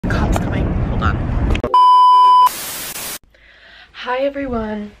cop's coming. Hold on. Hi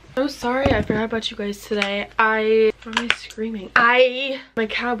everyone. So sorry I forgot about you guys today. Why am I screaming? My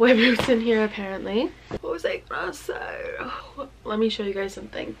cowboy boots in here apparently. What was I gonna say? Let me show you guys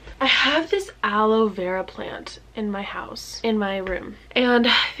something. I have this aloe vera plant in my house, in my room. And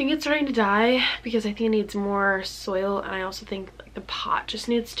I think it's starting to die because I think it needs more soil, and I also think like the pot just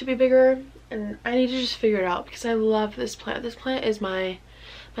needs to be bigger. And I need to just figure it out because I love this plant. This plant is my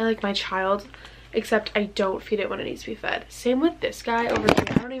child. Except I don't feed it when it needs to be fed. Same with this guy over here.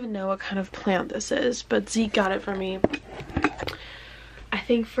 I don't even know what kind of plant this is, but Zeke got it for me. I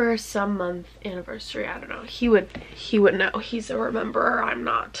think for some month anniversary. I don't know. He would know. He's a rememberer. I'm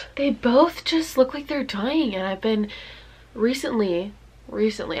not. They both just look like they're dying, and I've been recently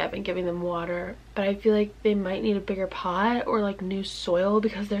I've been giving them water, but I feel like they might need a bigger pot or like new soil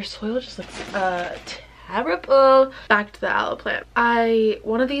because their soil just looks terrible. Back to the aloe plant.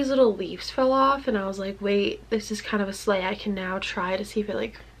 One of these little leaves fell off, and I was like, wait, this is kind of a slay. I can now try to see if it,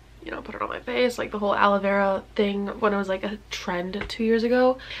 like, you know, put it on my face, like the whole aloe vera thing when it was like a trend 2 years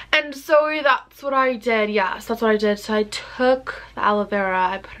ago. And so that's what I did. Yes, that's what I did. So I took the aloe vera,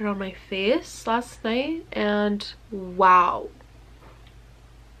 I put it on my face last night, and wow,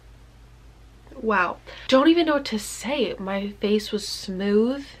 don't even know what to say. My face was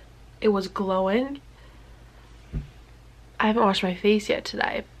smooth, it was glowing. I haven't washed my face yet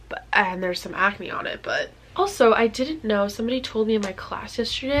today, and there's some acne on it. But also, I didn't know, somebody told me in my class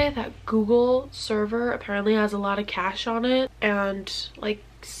yesterday that Google server apparently has a lot of cash on it, and like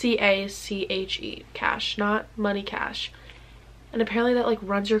C-A-C-H-E, cash, not money cash. And apparently that like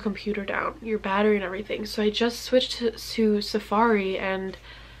runs your computer down, your battery and everything. So I just switched to Safari, and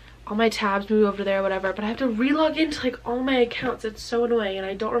all my tabs move over there, whatever, but I have to relog into like all my accounts. It's so annoying, and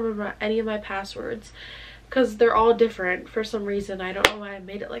I don't remember any of my passwords because they're all different for some reason. I don't know why I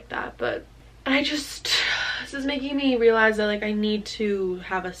made it like that, but this is making me realize that like I need to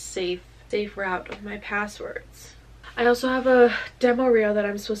have a safe route of my passwords. I also have a demo reel that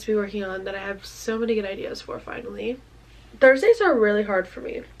I'm supposed to be working on that I have so many good ideas for finally. Thursdays are really hard for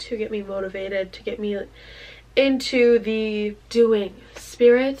me to get me motivated, to get me into the doing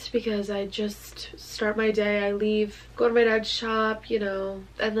spirit, because I just start my day, I leave, go to my dad's shop, you know,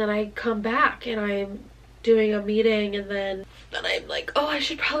 and then I come back and I'm doing a meeting, and then I'm like, oh, I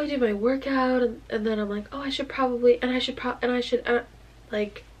should probably do my workout, and then I'm like, oh, I should probably take a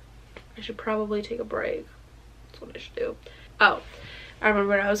break. That's what I should do. Oh, I remember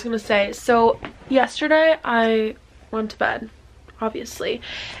what I was gonna say. So yesterday I went to bed, obviously,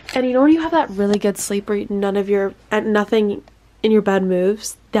 and you know when you have that really good sleep where nothing in your bed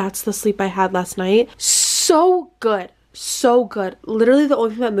moves? That's the sleep I had last night. So good. So good. Literally the only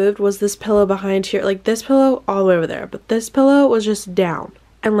thing that moved was this pillow behind here. Like this pillow all the way over there, but this pillow was just down,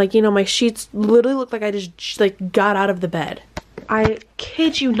 and like, you know, my sheets literally looked like I just like got out of the bed. I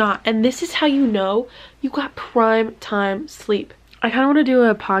kid you not. And this is how you know you got prime time sleep. I kind of want to do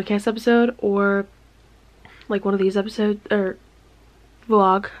a podcast episode or like one of these episodes or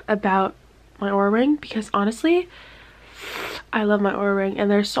vlog about my Oura ring, because honestly I love my Oura ring, and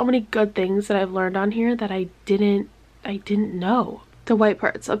there's so many good things that I've learned on here that I didn't know. The white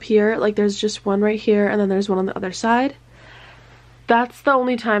parts up here, like there's just one right here, and then there's one on the other side. That's the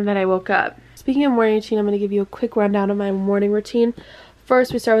only time that I woke up. Speaking of morning routine, I'm going to give you a quick rundown of my morning routine.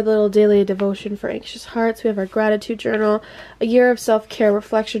 First, we start with a little daily devotion for anxious hearts. We have our gratitude journal, a year of self-care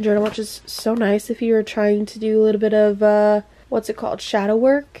reflection journal, which is so nice if you are trying to do a little bit of what's it called, shadow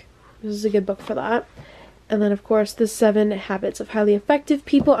work. This is a good book for that. And then, of course, the 7 Habits of Highly Effective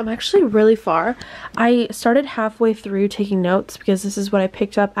People. I'm actually really far. I started halfway through taking notes because this is what I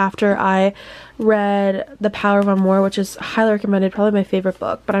picked up after I read The Power of One More, which is highly recommended, probably my favorite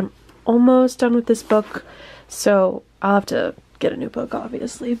book. But I'm almost done with this book, so I'll have to get a new book,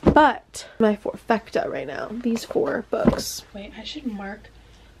 obviously. But my trifecta right now, these 4 books. Wait, I should mark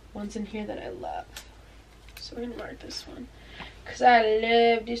ones in here that I love. So we're gonna mark this one because I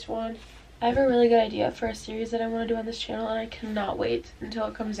love this one. I have a really good idea for a series that I want to do on this channel, and I cannot wait until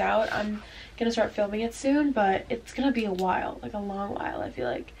it comes out. I'm gonna start filming it soon, but it's gonna be a while, like a long while, I feel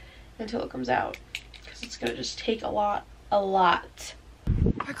like, until it comes out, because it's gonna just take a lot.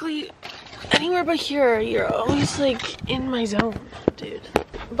 Barkley, anywhere but here, you're always like in my zone, dude.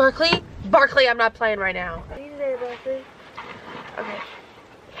 Barkley, I'm not playing right now. What are you today, Barkley? Okay,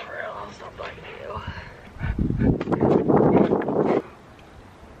 for real, I'll stop playing you.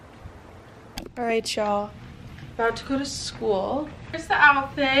 Alright, y'all, about to go to school. Here's the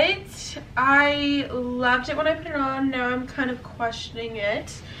outfit. I loved it when I put it on. Now I'm kind of questioning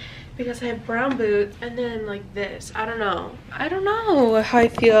it because I have brown boots and then like this. I don't know how I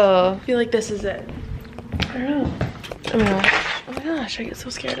feel. I feel like this is it. I don't know. Oh my gosh, I get so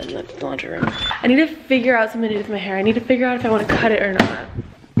scared in the laundry room. I need to figure out something to do with my hair. I need to figure out if I want to cut it or not.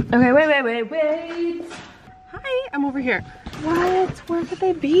 Okay, wait. Hi, I'm over here. What? Where could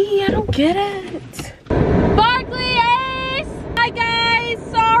they be? I don't get it. Barkley Ace! Hi guys,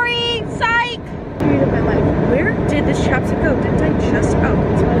 sorry, psych! Period of my life. Where did this chapstick go? Didn't I just,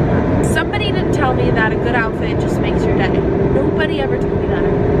 oh, it's my lap. Somebody didn't tell me that a good outfit just makes your day. Nobody ever told me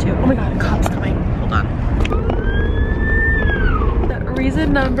that too. Oh my god, a cop's coming. Hold on.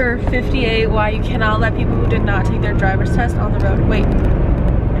 Reason number 58 why you cannot let people who did not take their driver's test on the road. Wait,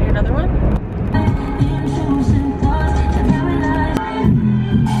 I hear another one?